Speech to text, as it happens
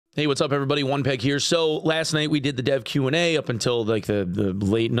Hey, what's up, everybody? Onepeg here. So last night we did the dev Q&A up until like the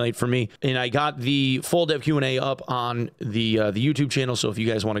late night for me, and I got the full dev Q&A up on the YouTube channel. So if you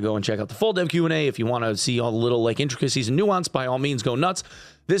guys want to go and check out the full dev Q&A, if you want to see all the little like intricacies and nuance, by all means, go nuts.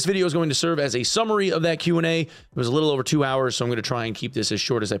 This video is going to serve as a summary of that Q&A. It was a little over 2 hours, so I'm going to try and keep this as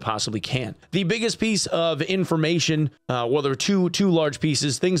short as I possibly can. The biggest piece of information, well, there were two large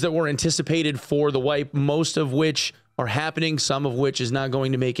pieces, things that were anticipated for the wipe, most of which are happening, some of which is not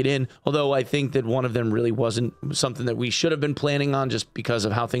going to make it in, although I think that one of them really wasn't something that we should have been planning on just because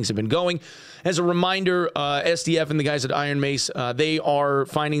of how things have been going. As a reminder, SDF and the guys at ironmace, they are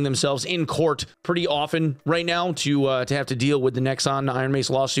finding themselves in court pretty often right now to have to deal with the Nexon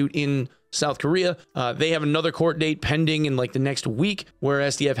ironmace lawsuit in South Korea. They have another court date pending in like the next week where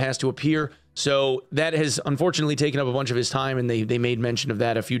SDF has to appear. So that has unfortunately taken up a bunch of his time, and they made mention of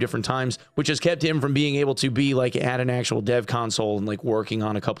that a few different times, which has kept him from being able to be like at an actual dev console and like working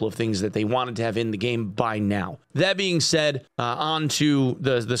on a couple of things that they wanted to have in the game by now. That being said, on to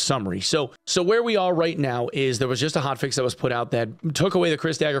the summary. So where we are right now is there was just a hotfix that was put out that took away the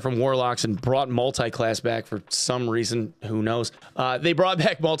Chris Dagger from Warlocks and brought multi-class back for some reason, who knows. They brought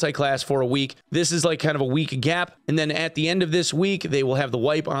back multi-class for a week. This is like kind of a week gap, and then at the end of this week, they will have the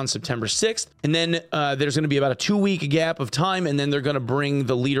wipe on September 6th. And then there's going to be about a 2-week gap of time, and then they're going to bring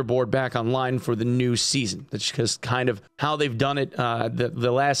the leaderboard back online for the new season. That's just kind of how they've done it.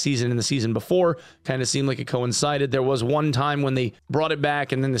 The last season and the season before kind of seemed like it coincided. There was one time when they brought it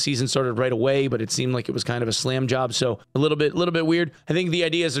back, and then the season started right away, but it seemed like it was kind of a slam job, so a little bit weird. I think the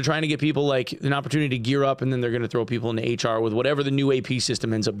idea is they're trying to get people like an opportunity to gear up, and then they're going to throw people into HR with whatever the new AP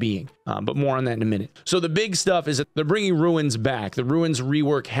system ends up being. But more on that in a minute. So the big stuff is that they're bringing Ruins back. The Ruins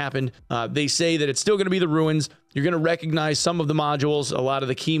rework happened. They say that it's still going to be the Ruins. You're going to recognize some of the modules. A lot of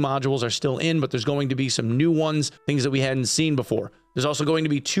the key modules are still in, but there's going to be some new ones, things that we hadn't seen before. There's also going to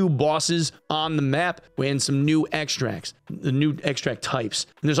be 2 bosses on the map and some new extracts, the new extract types.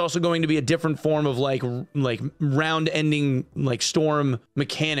 And there's also going to be a different form of like round ending, like storm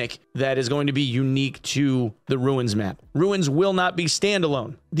mechanic that is going to be unique to the Ruins map. Ruins will not be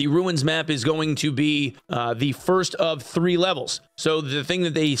standalone. The Ruins map is going to be the first of 3 levels. So the thing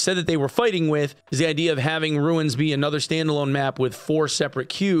that they said that they were fighting with is the idea of having Ruins be another standalone map with 4 separate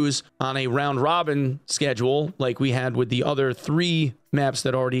queues on a round robin schedule like we had with the other 3 maps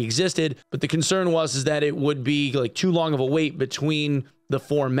that already existed. But the concern was that it would be like too long of a wait between the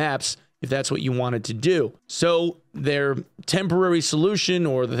 4 maps if that's what you wanted to do. So their temporary solution,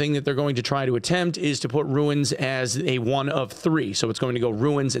 or the thing that they're going to try to attempt, is to put Ruins as a 1 of 3. So it's going to go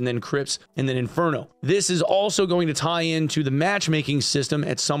Ruins and then Crypts and then Inferno. This is also going to tie into the matchmaking system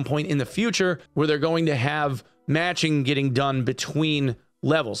at some point in the future, where they're going to have matching getting done between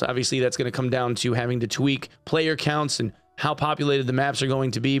levels. Obviously, that's going to come down to having to tweak player counts and how populated the maps are going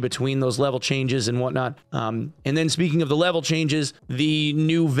to be between those level changes and whatnot. And then speaking of the level changes, the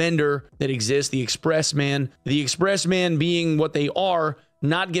new vendor that exists, the Expressman being what they are,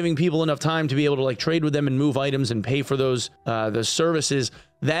 not giving people enough time to be able to like trade with them and move items and pay for those the services.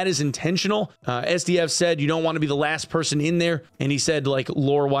 That is intentional. SDF said you don't want to be the last person in there. And he said, like,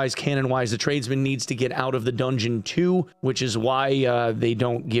 lore-wise, canon-wise, the tradesman needs to get out of the dungeon too, which is why they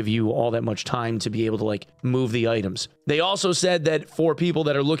don't give you all that much time to be able to, like, move the items. They also said that for people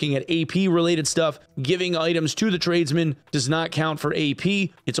that are looking at AP-related stuff, giving items to the tradesman does not count for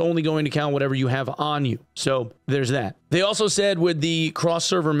AP. It's only going to count whatever you have on you. So there's that. They also said with the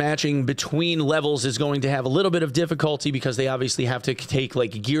cross-server matching between levels is going to have a little bit of difficulty because they obviously have to take,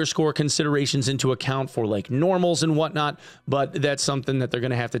 like, gear score considerations into account for like normals and whatnot, but that's something that they're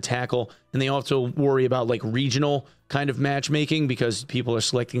going to have to tackle. And they also worry about like regional kind of matchmaking because people are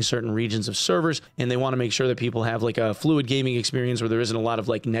selecting certain regions of servers, and they want to make sure that people have like a fluid gaming experience where there isn't a lot of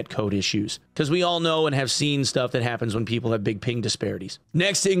like netcode issues, because we all know and have seen stuff that happens when people have big ping disparities.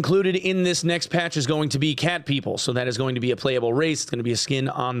 Next included in this next patch is going to be cat people. So that is going to be a playable race. It's going to be a skin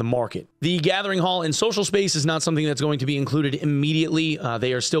on the market. The gathering hall and social space is not something that's going to be included immediately.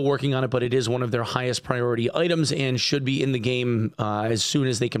 They are still working on it, but it is one of their highest priority items and should be in the game as soon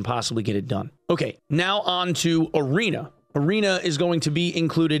as they can possibly get it done. Okay, now on to Arena. Arena is going to be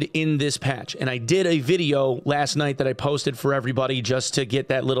included in this patch, and I did a video last night that I posted for everybody just to get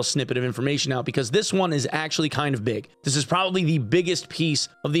that little snippet of information out, because this one is actually kind of big. This is probably the biggest piece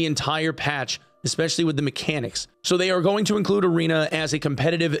of the entire patch, especially with the mechanics. So they are going to include Arena as a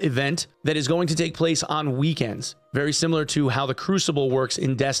competitive event that is going to take place on weekends. very similar to how the Crucible works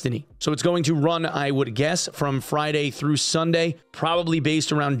in Destiny. So it's going to run, I would guess, from Friday through Sunday, probably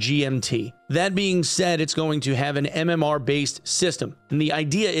based around GMT. That being said, it's going to have an MMR-based system. And the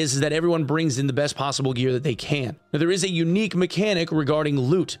idea is that everyone brings in the best possible gear that they can. Now, there is a unique mechanic regarding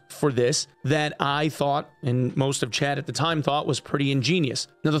loot for this that I thought, and most of chat at the time thought, was pretty ingenious.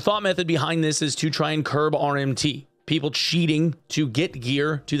 Now, the thought method behind this is to try and curb RMT. People cheating to get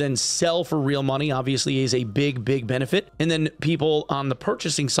gear to then sell for real money obviously is a big benefit. And then people on the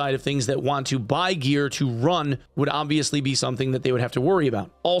purchasing side of things that want to buy gear to run would obviously be something that they would have to worry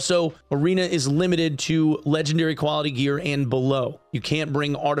about. Also, Arena is limited to legendary quality gear and below. You can't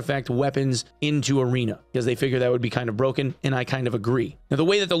bring artifact weapons into Arena because they figure that would be kind of broken, and I kind of agree. Now, the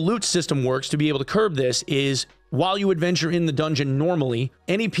way that the loot system works to be able to curb this is while you adventure in the dungeon normally,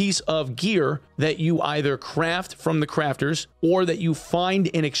 any piece of gear that you either craft from the crafters or that you find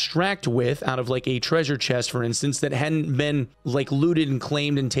and extract with out of like a treasure chest, for instance, that hadn't been like looted and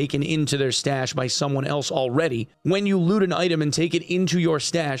claimed and taken into their stash by someone else already, when you loot an item and take it into your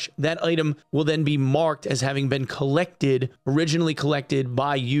stash, that item will then be marked as having been originally collected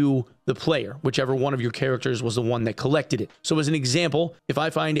by you, the player, whichever one of your characters was the one that collected it. So as an example, if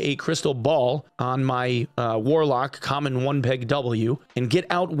I find a crystal ball on my Warlock common Onepeg W and get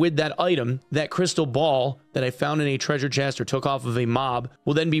out with that item, that crystal ball that I found in a treasure chest or took off of a mob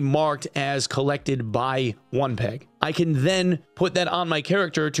will then be marked as collected by Onepeg. I can then put that on my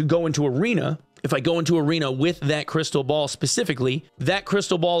character to go into Arena. If I go into Arena with that crystal ball specifically, that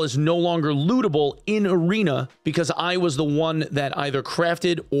crystal ball is no longer lootable in Arena because I was the one that either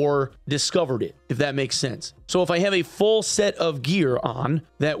crafted or discovered it, if that makes sense. So if I have a full set of gear on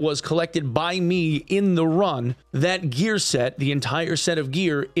that was collected by me in the run, that gear set, the entire set of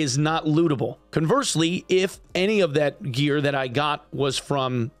gear, is not lootable. Conversely, if any of that gear that I got was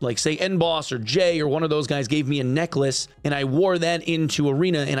from, like, say, N-Boss or Jay or one of those guys gave me a necklace and I wore that into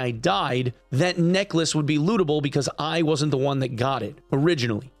Arena and I died, that necklace would be lootable because I wasn't the one that got it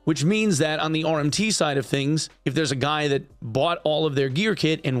originally. Which means that on the RMT side of things, if there's a guy that bought all of their gear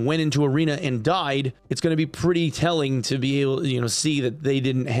kit and went into Arena and died, it's going to be pretty telling to be able to, see that they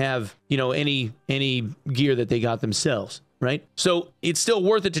didn't have, any gear that they got themselves, right? So it's still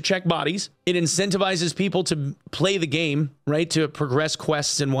worth it to check bodies. It incentivizes people to play the game, right? To progress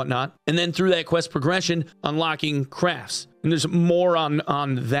quests and whatnot. And then through that quest progression, unlocking crafts. And there's more on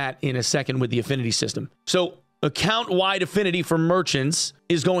that in a second with the affinity system. So account-wide affinity for merchants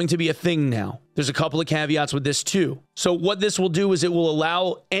is going to be a thing now. There's a couple of caveats with this too. So what this will do is it will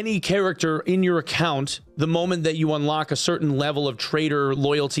allow any character in your account, the moment that you unlock a certain level of trader,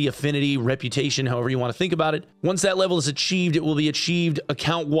 loyalty, affinity, reputation, however you want to think about it, once that level is achieved, it will be achieved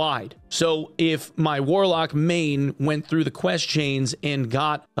account-wide. So if my Warlock main went through the quest chains and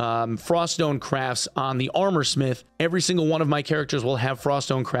got Froststone crafts on the Armorsmith, every single one of my characters will have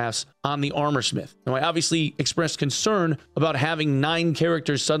Froststone crafts on the Armorsmith. Now, I obviously expressed concern about having 9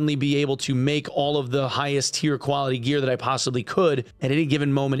 characters suddenly be able to make all of the highest tier quality gear that I possibly could at any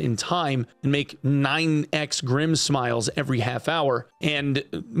given moment in time and make 9x Grim Smiles every half hour. And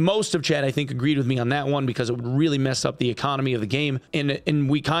most of chat, I think, agreed with me on that one because it would really mess up the economy of the game. And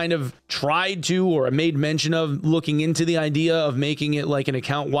we kind of tried to, or made mention of, looking into the idea of making it like an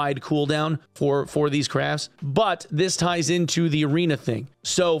account-wide cooldown for these crafts. But this ties into the Arena thing.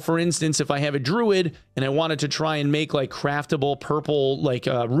 So for instance, if I have a Druid and I wanted to try and make like craftable purple, like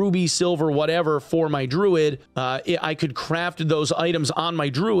ruby, silver, whatever for my Druid, I could craft those items on my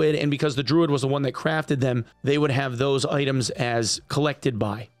Druid, and because the Druid was the one that crafted them, they would have those items as collected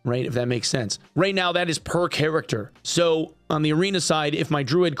by, right? If that makes sense. Right now, that is per character. So on the Arena side, if my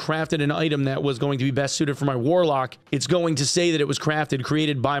Druid crafted an item that was going to be best suited for my Warlock, it's going to say that it was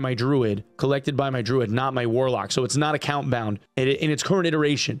created by my Druid, collected by my Druid, not my Warlock. So it's not account bound in its current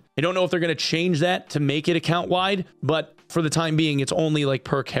iteration. I don't know if they're going to change that to make it account wide, but for the time being, it's only like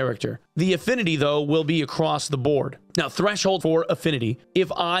per character. The affinity, though, will be across the board. Now, threshold for affinity,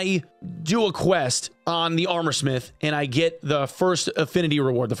 if I do a quest on the Armorsmith and I get the first affinity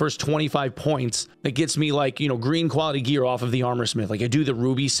reward, the first 25 points, that gets me like, green quality gear off of the Armorsmith, like I do the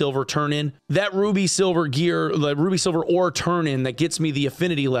ruby silver turn in, that ruby silver gear, the ruby silver ore turn in that gets me the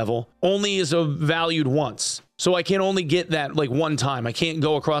affinity level only is valued once. So I can only get that like one time. I can't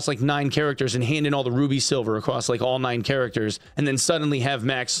go across like 9 characters and hand in all the ruby silver across like all 9 characters and then suddenly have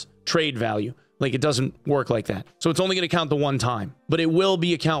max trade value. Like, it doesn't work like that. So it's only going to count the one time, but it will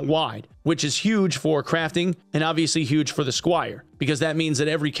be account wide. which is huge for crafting and obviously huge for the squire, because that means that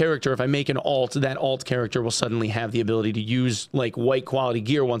every character, if I make an alt, that alt character will suddenly have the ability to use like white quality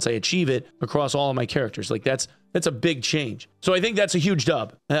gear once I achieve it across all of my characters. Like that's a big change. So I think that's a huge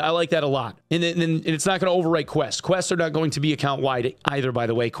dub. I like that a lot. And it's not going to overwrite quests. Quests are not going to be account-wide either, by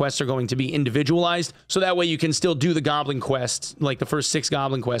the way. Quests are going to be individualized. So that way you can still do the goblin quests, like the first 6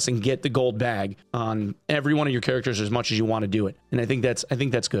 goblin quests, and get the gold bag on every one of your characters as much as you want to do it. And I think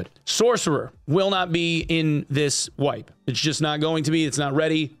that's good. Sorcerer will not be in this wipe. It's just not going to be. It's not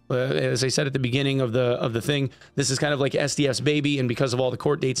ready. As I said at the beginning of the thing, this is kind of like SDF's baby, and because of all the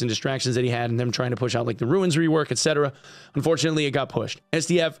court dates and distractions that he had and them trying to push out like the ruins rework, etc., unfortunately it got pushed.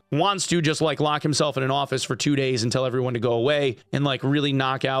 SDF wants to just like lock himself in an office for 2 days and tell everyone to go away and like really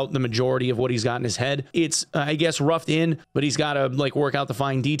knock out the majority of what he's got in his head. It's I guess roughed in, but he's got to like work out the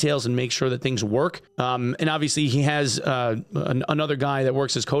fine details and make sure that things work. And obviously he has another guy that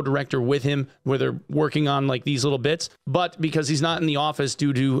works as co-director with him, where they're working on like these little bits. But because he's not in the office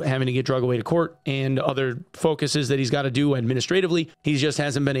due to having to get drug away to court and other focuses that he's got to do administratively, he just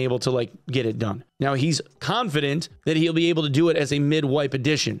hasn't been able to like get it done. Now he's confident that he'll be able to do it as a mid-wipe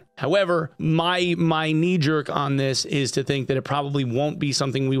edition. However, my knee-jerk on this is to think that it probably won't be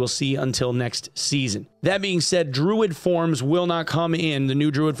something we will see until next season. That being said, Druid forms will not come in. The new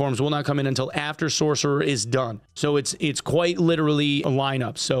Druid forms will not come in until after Sorcerer is done. So it's quite literally a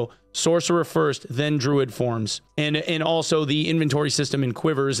lineup. So Sorcerer first, then Druid forms. And also the inventory system and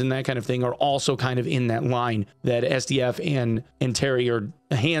quivers and that kind of thing are also kind of in that line that SDF and Terry are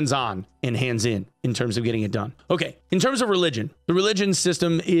hands-on and hands-in terms of getting it done. Okay, in terms of religion, the religion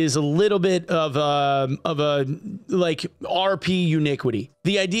system is a little bit of a like RP uniquity.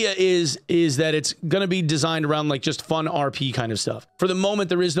 The idea is that it's going to be designed around like just fun RP kind of stuff. For the moment,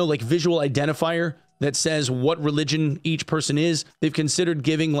 there is no like visual identifier that says what religion each person is. They've considered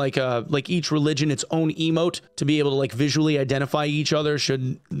giving like each religion its own emote to be able to like visually identify each other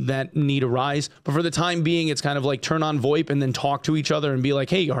should that need arise. But for the time being, it's kind of like turn on VoIP and then talk to each other and be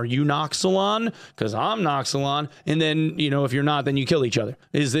like, hey, are you Noxalon? Because I'm Noxalon. And then, you know, if you're not, then you kill each other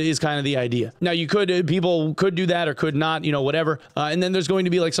is kind of the idea. Now you could, people could do that or could not, you know, whatever. And then there's going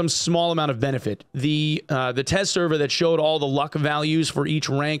to be like some small amount of benefit. The test server that showed all the luck values for each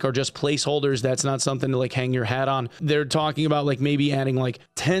rank are just placeholders. That's not something to like hang your hat on. They're talking about like maybe adding like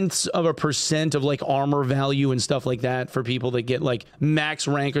 0.1% of like armor value and stuff like that for people that get like max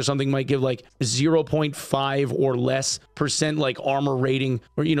rank or something. Might give like 0.5 or less percent like armor rating,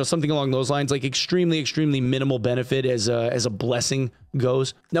 or you know, something along those lines. Like extremely minimal benefit as a blessing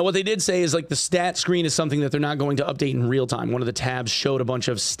goes. Now what they did say is like the stat screen is something that they're not going to update in real time. One of the tabs showed a bunch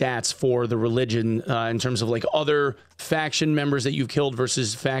of stats for the religion in terms of like other faction members that you've killed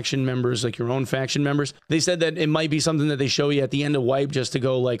versus faction members, like your own faction members. They said that it might be something that they show you at the end of wipe just to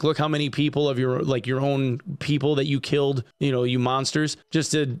go like, look how many people of your like your own people that you killed, you know, you monsters,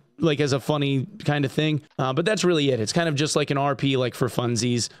 just to like as a funny kind of thing. But that's really it. It's kind of just like an RP, like for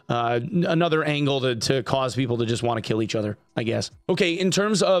funsies, another angle to cause people to just want to kill each other, I guess. Okay, in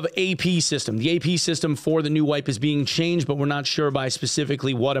terms of AP system, the AP system for the new wipe is being changed, but we're not sure by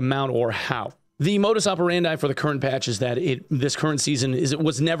specifically what amount or how. The modus operandi for the current patch is that this current season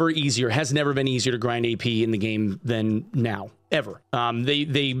was never easier, has never been easier to grind AP in the game than now. Ever.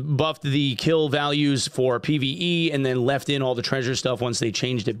 They buffed the kill values for PvE and then left in all the treasure stuff once they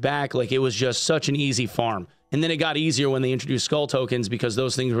changed it back. Like it was just such an easy farm. And then it got easier when they introduced skull tokens because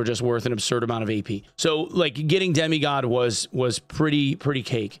those things were just worth an absurd amount of AP. So like getting demigod was pretty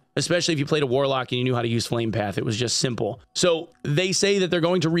cake, especially if you played a warlock and you knew how to use flame path. It was just simple. So they say that they're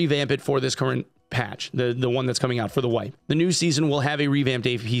going to revamp it for this current patch, the one that's coming out for the wipe. The new season will have a revamped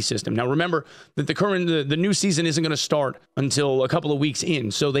AP system. Now remember that the new season isn't going to start until a couple of weeks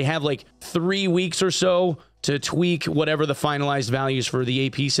in. So they have like 3 weeks or so to tweak whatever the finalized values for the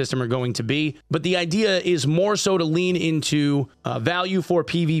AP system are going to be. But the idea is more so to lean into value for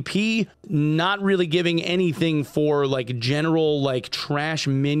PvP, not really giving anything for like general like trash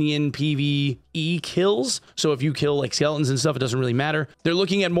minion PvE kills. So if you kill like skeletons and stuff, it doesn't really matter. They're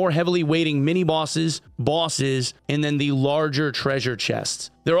looking at more heavily weighting mini bosses, and then the larger treasure chests.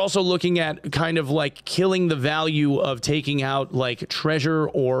 They're also looking at kind of like killing the value of taking out like treasure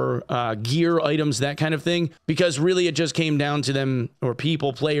or gear items, that kind of thing, because really it just came down to them or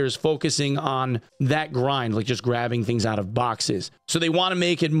players focusing on that grind, like just grabbing things out of boxes. So they want to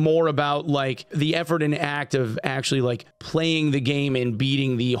make it more about like the effort and act of actually like playing the game and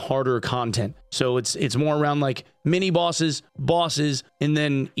beating the harder content. So it's more around like mini bosses, bosses, and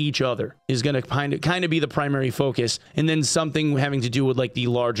then each other is going to kind of be the primary focus. And then something having to do with like the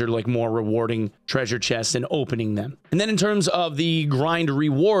larger, like more rewarding treasure chests and opening them. And then in terms of the grind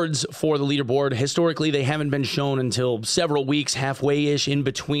rewards for the leaderboard, historically, they haven't been shown until several weeks, halfway-ish in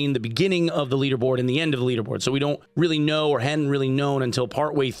between the beginning of the leaderboard and the end of the leaderboard. So we don't really know, or hadn't really known until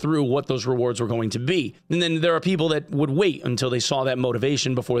partway through, what those rewards were going to be. And then there are people that would wait until they saw that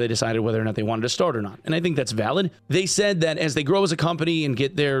motivation before they decided whether or not they wanted to start or not. And I think that's valid. They said that as they grow as a company and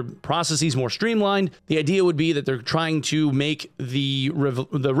get their processes more streamlined, the idea would be that they're trying to make the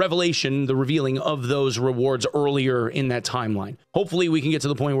revelation, the revealing of those rewards earlier in that timeline. Hopefully we can get to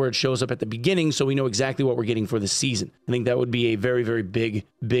the point where it shows up at the beginning so we know exactly what we're getting for the season. I think that would be a very, very big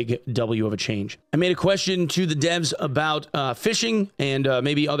W of a change. I made a question to the devs about fishing and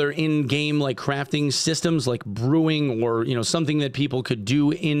maybe other in-game like crafting systems like brewing, or something that people could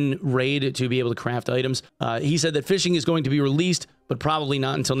do in raid to be able to craft items. He said that fishing is going to be released, but probably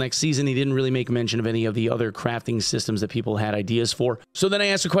not until next season. He didn't really make mention of any of the other crafting systems that people had ideas for. So then I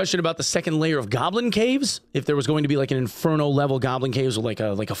asked a question about the second layer of goblin caves. If there was going to be like an inferno level goblin caves with like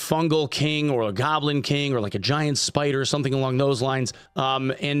a fungal king or a goblin king or like a giant spider, something along those lines.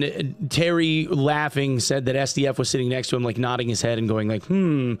 And Terry, laughing, said that SDF was sitting next to him, like nodding his head and going like,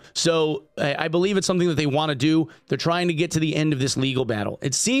 So I believe it's something that they want to do. They're trying to get to the end of this legal battle.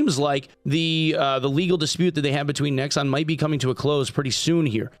 It seems like the legal dispute that they have between Nexon might be coming to a close pretty soon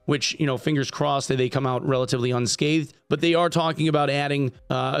here, which, fingers crossed that they come out relatively unscathed. But they are talking about adding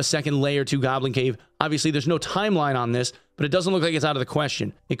a second layer to Goblin Cave. Obviously, there's no timeline on this, but it doesn't look like it's out of the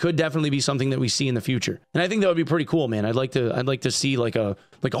question. It could definitely be something that we see in the future. And I think that would be pretty cool, man. I'd like to see like a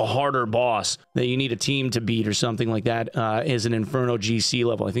harder boss that you need a team to beat or something like that as an Inferno GC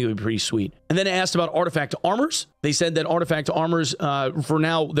level. I think it would be pretty sweet. And then I asked about Artefact Armours. They said that Artefact Armours, for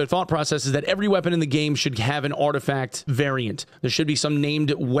now, their thought process is that every weapon in the game should have an artifact variant. There should be some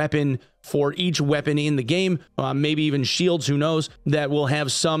named weapon for each weapon in the game, maybe even shields, who knows, that will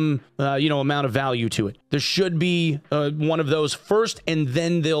have some, amount of value to it. There should be one of those first, and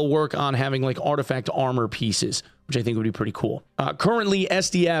then they'll work on having like artifact armor pieces, which I think would be pretty cool. Currently,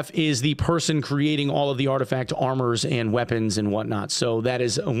 SDF is the person creating all of the artifact armors and weapons and whatnot. So that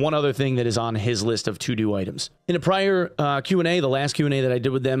is one other thing that is on his list of to-do items. In a prior Q&A, the last Q&A that I did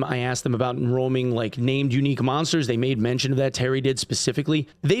with them, I asked them about roaming like named unique monsters. They made mention of that. Terry did specifically.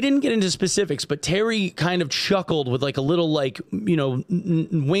 They didn't get into specifics, but Terry kind of chuckled with like a little like,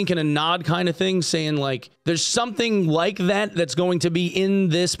 wink and a nod kind of thing, saying like, there's something like that that's going to be in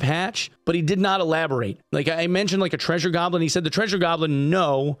this patch, but he did not elaborate. Like I mentioned like a treasure goblin. He said the treasure goblin,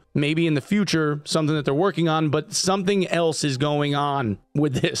 no, maybe in the future, something that they're working on, but something else is going on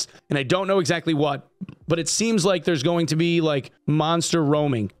with this. And I don't know exactly what, but it seems like there's going to be like monster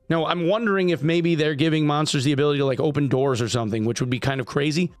roaming. Now, I'm wondering if maybe they're giving monsters the ability to like open doors or something, which would be kind of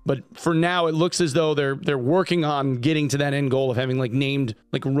crazy. But for now, it looks as though they're working on getting to that end goal of having like named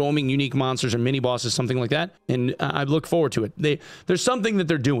like roaming unique monsters or mini bosses, something like that. And I look forward to it. There's something that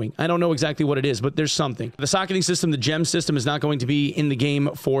they're doing. I don't know exactly what it is, but there's something. The socketing system, the gem system, is not going to be in the game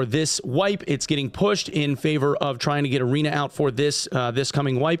for this wipe. It's getting pushed in favor of trying to get arena out for this this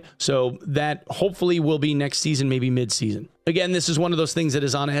coming wipe. So that hopefully will be next season, maybe mid-season. Again, this is one of those things that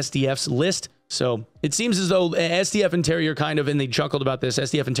is on SDF's list. So it seems as though SDF and Terry are kind of, and they chuckled about this,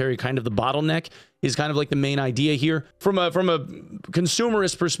 SDF and Terry are kind of the bottleneck, is kind of like the main idea here. From a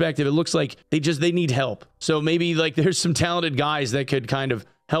consumerist perspective, it looks like they need help. So maybe like there's some talented guys that could kind of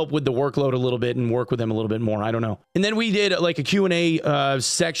help with the workload a little bit and work with them a little bit more. I don't know. And then we did like a Q&A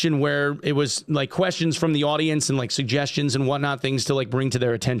section where it was like questions from the audience and like suggestions and whatnot, things to like bring to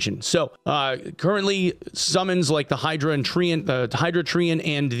their attention. So currently summons like the Hydra and Treeant, the Hydra Treeant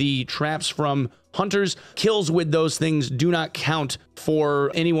and the traps from Hunters, kills with those things do not count for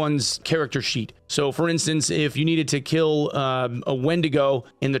anyone's character sheet. So for instance, if you needed to kill a Wendigo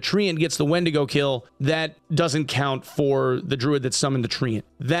and the Treeant gets the Wendigo kill, that doesn't count for the Druid that summoned the Treeant.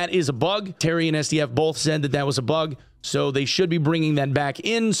 That is a bug. Terry and SDF both said that that was a bug. So they should be bringing that back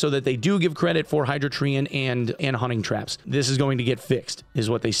in so that they do give credit for Hydra Treeant and hunting traps. This is going to get fixed,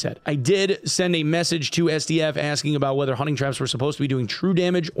 is what they said. I did send a message to SDF asking about whether hunting traps were supposed to be doing true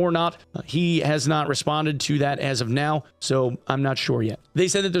damage or not. He has not responded to that as of now, so I'm not sure yet. They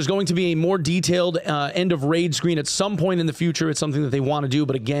said that there's going to be a more detailed end of raid screen at some point in the future. It's something that they want to do,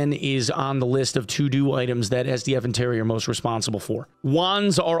 but again, is on the list of to-do items that SDF and Terry are most responsible for.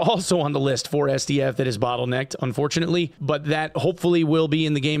 Wands are also on the list for SDF that is bottlenecked, unfortunately. unfortunately, but that hopefully will be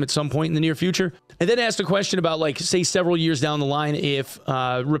in the game at some point in the near future. And then asked a question about, like, say several years down the line, if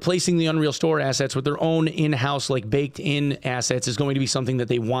replacing the Unreal Store assets with their own in-house, like, baked-in assets is going to be something that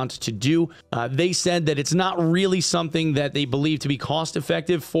they want to do. They said that it's not really something that they believe to be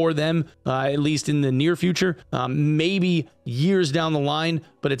cost-effective for them, at least in the near future. Maybe years down the line,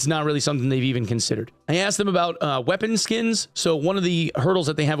 but it's not really something they've even considered. I asked them about weapon skins. So one of the hurdles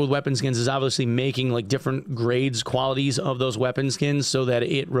that they have with weapon skins is obviously making like different grades, qualities of those weapon skins so that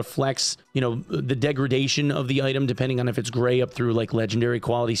it reflects, you know, the degradation of the item depending on if it's gray up through like legendary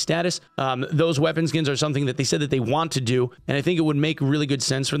quality status. Those weapon skins are something that they said that they want to do, and I think it would make really good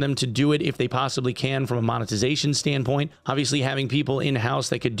sense for them to do it if they possibly can from a monetization standpoint. Obviously having people in-house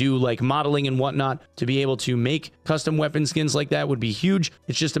that could do like modeling and whatnot to be able to make custom weapon skins like that would be huge.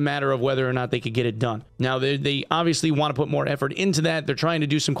 It's just a matter of whether or not they could get it done. Now, they obviously want to put more effort into that. They're trying to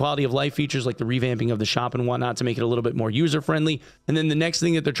do some quality of life features like the revamping of the shop and whatnot to make it a little bit more user-friendly. And then the next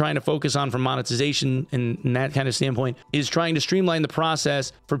thing that they're trying to focus on from monetization and that kind of standpoint is trying to streamline the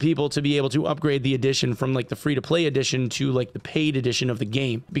process for people to be able to upgrade the edition from like the free-to-play edition to like the paid edition of the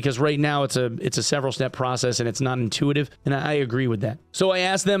game. Because right now it's a several-step process and it's not intuitive, and I agree with that. So I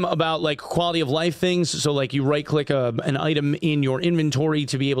asked them about like quality of life things. So like you right-click an item in your inventory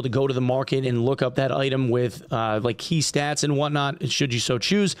to be able to go to the market and look up that item with like key stats and whatnot, should you so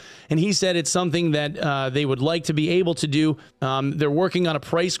choose. And he said it's something that they would like to be able to do. They're working on a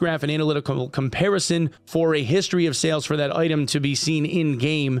price graph and analytical comparison for a history of sales for that item to be seen in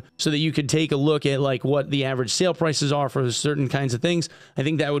game so that you could take a look at like what the average sale prices are for certain kinds of things. I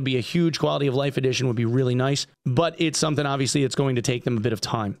think that would be a huge quality of life addition, would be really nice, but it's something obviously it's going to take them a bit of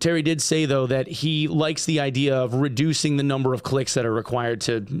time. Terry did say though that he likes the idea of reducing the number of clicks that are required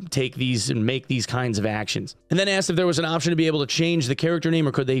to take these and make these kinds of actions. And then asked if there was an option to be able to change the character name,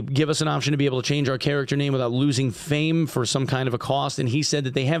 or could they give us an option to be able to change our character name without losing fame for some kind of a cost. And he said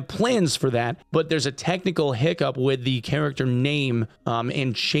that they have plans for that, but there's a technical hiccup with the character name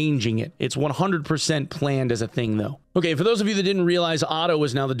and changing it. It's 100% planned as a thing though. Okay, for those of you that didn't realize, Otto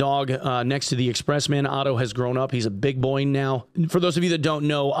is now the dog next to the Expressman. Otto has grown up. He's a big boy now. For those of you that don't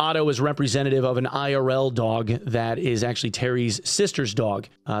know, Otto is representative of an IRL dog that is actually Terry's sister's dog.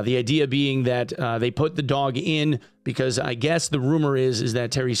 The idea being that they put the dog in because I guess the rumor is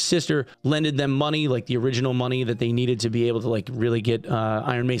that Terry's sister lended them money, like the original money that they needed to be able to like really get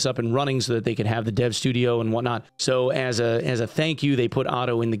ironmace up and running so that they could have the dev studio and whatnot. So as a thank you, they put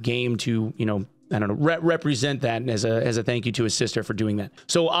Otto in the game to, you know, I don't know, represent that as a thank you to his sister for doing that.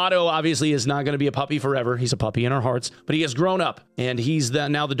 So Otto obviously is not going to be a puppy forever. He's a puppy in our hearts, but he has grown up and he's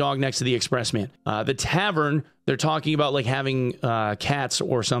now the dog next to the Expressman. The Tavern, they're talking about like having cats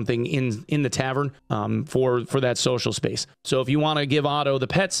or something in the Tavern for that social space. So if you want to give Otto the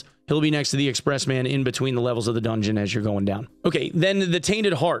pets, he'll be next to the Expressman in between the levels of the dungeon as you're going down. Okay, then the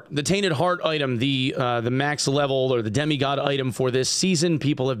Tainted Heart. The Tainted Heart item, the max level or the demigod item for this season.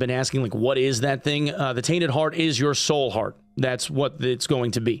 People have been asking, like, what is that thing? The Tainted Heart is your soul heart. That's what it's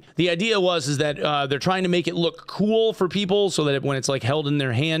going to be. The idea is that they're trying to make it look cool for people so that when it's like held in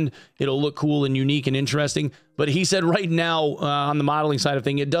their hand, it'll look cool and unique and interesting. But he said right now on the modeling side of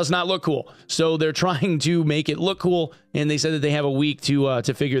things, it does not look cool. So they're trying to make it look cool, and they said that they have a week to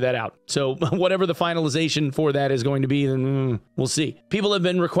figure that out. So whatever the finalization for that is going to be, then we'll see. People have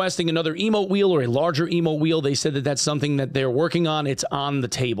been requesting another emote wheel or a larger emote wheel. They said that that's something that they're working on. It's on the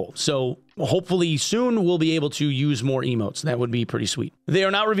table. So hopefully soon we'll be able to use more emotes. That would be pretty sweet. They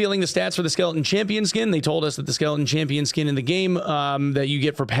are not revealing the stats for the Skeleton Champion skin. They told us that the Skeleton Champion skin in the game that you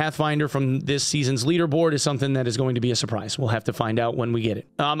get for Pathfinder from this season's leaderboard is something that is going to be a surprise. We'll have to find out when we get it.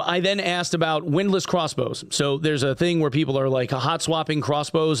 I then asked about Windless Crossbows. So there's a thing where people are like hot swapping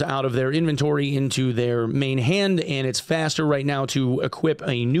crossbows out of their inventory into their main hand, and it's faster right now to equip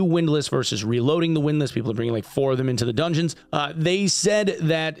a new Windless versus reloading the Windless. People are bringing like 4 of them into the dungeons. They said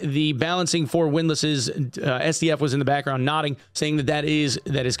that the balancing for Windlesses, SDF was in the background nodding, saying that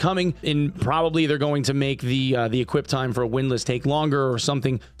is coming, and probably they're going to make the equip time for a Windless take longer or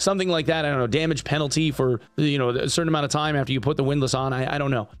something like that. I don't know, damage penalty for, you know, a certain amount of time after you put the Windless on. I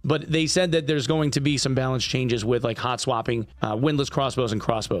don't know, but they said that there's going to be some balance changes with like hot swapping Windless crossbows and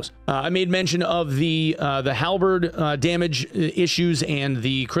crossbows. I made mention of the halberd damage issues and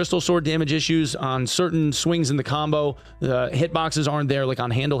the crystal sword damage issues on certain swings in the combo. The hitboxes aren't there like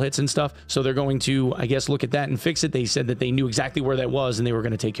on handle hits and stuff, so they're going to, I guess, look at that and fix it. They said that they knew exactly where that was and they were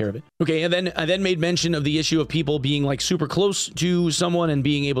going to take care of it. Okay, and then I then made mention of the issue of people being like super close to someone and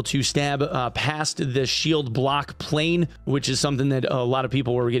being able to stab past the shield called block plane, which is something that a lot of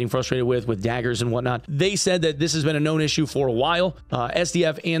people were getting frustrated with daggers and whatnot. They said that this has been a known issue for a while.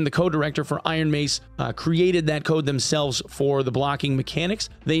 SDF and the code director for ironmace created that code themselves for the blocking mechanics.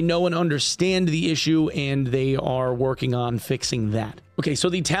 They know and understand the issue, and they are working on fixing that. Okay, so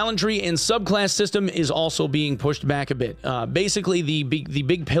the talent tree and subclass system is also being pushed back a bit. Basically, the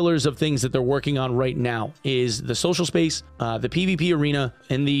big pillars of things that they're working on right now is the social space, the PvP arena,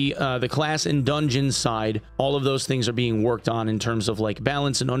 and the class and dungeon side. All of those things are being worked on in terms of like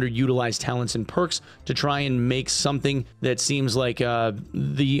balance and underutilized talents and perks to try and make something that seems like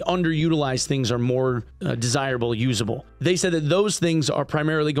the underutilized things are more desirable, usable. They said that those things are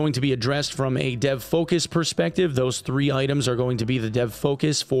primarily going to be addressed from a dev focus perspective. Those 3 items are going to be the dev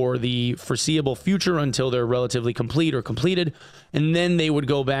focus for the foreseeable future until they're relatively complete or completed, and then they would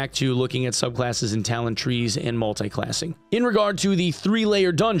go back to looking at subclasses and talent trees and multi-classing. In regard to the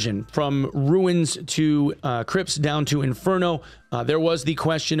 3-layer dungeon, from ruins to crypts down to inferno, there was the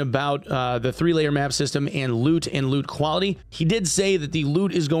question about the 3-layer map system and loot quality. He did say that the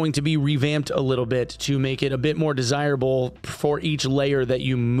loot is going to be revamped a little bit to make it a bit more desirable for each layer that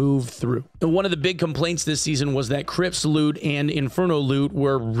you move through. And one of the big complaints this season was that crypts loot and inferno loot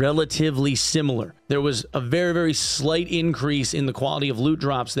were relatively similar. There was a very, very slight increase in the quality of loot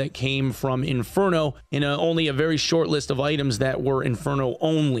drops that came from Inferno, and only a very short list of items that were Inferno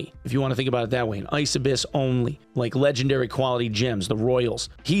only, if you want to think about it that way, an Ice Abyss only, like legendary quality gems, the Royals.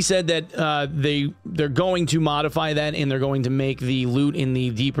 He said that they're going to modify that, and they're going to make the loot in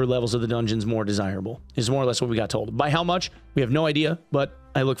the deeper levels of the dungeons more desirable, is more or less what we got told. By how much? We have no idea, but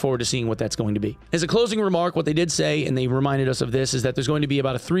I look forward to seeing what that's going to be. As a closing remark, what they did say, and they reminded us of this, is that there's going to be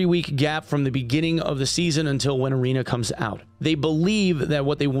about a 3-week gap from the beginning of the season until when Arena comes out. They believe that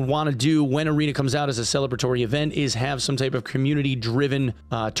what they would want to do when Arena comes out as a celebratory event is have some type of community-driven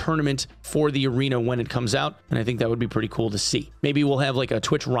tournament for the Arena when it comes out, and I think that would be pretty cool to see. Maybe we'll have like a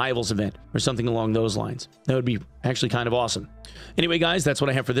Twitch Rivals event or something along those lines. That would be actually kind of awesome. Anyway, guys, that's what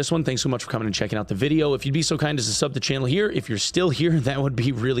I have for this one. Thanks so much for coming and checking out the video. If you'd be so kind as to sub the channel here, if you're still here, that would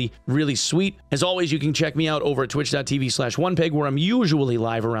be really, really sweet. As always, you can check me out over at twitch.tv/onepeg, where I'm usually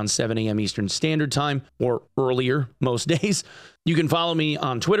live around 7 a.m. Eastern Standard Time, or earlier most days. You can follow me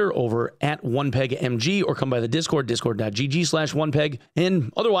on Twitter over at onepegmg, or come by the Discord, discord.gg/onepeg.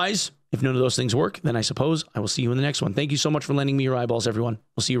 And otherwise, if none of those things work, then I suppose I will see you in the next one. Thank you so much for lending me your eyeballs, everyone.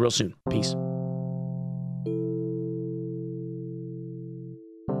 We'll see you real soon. Peace.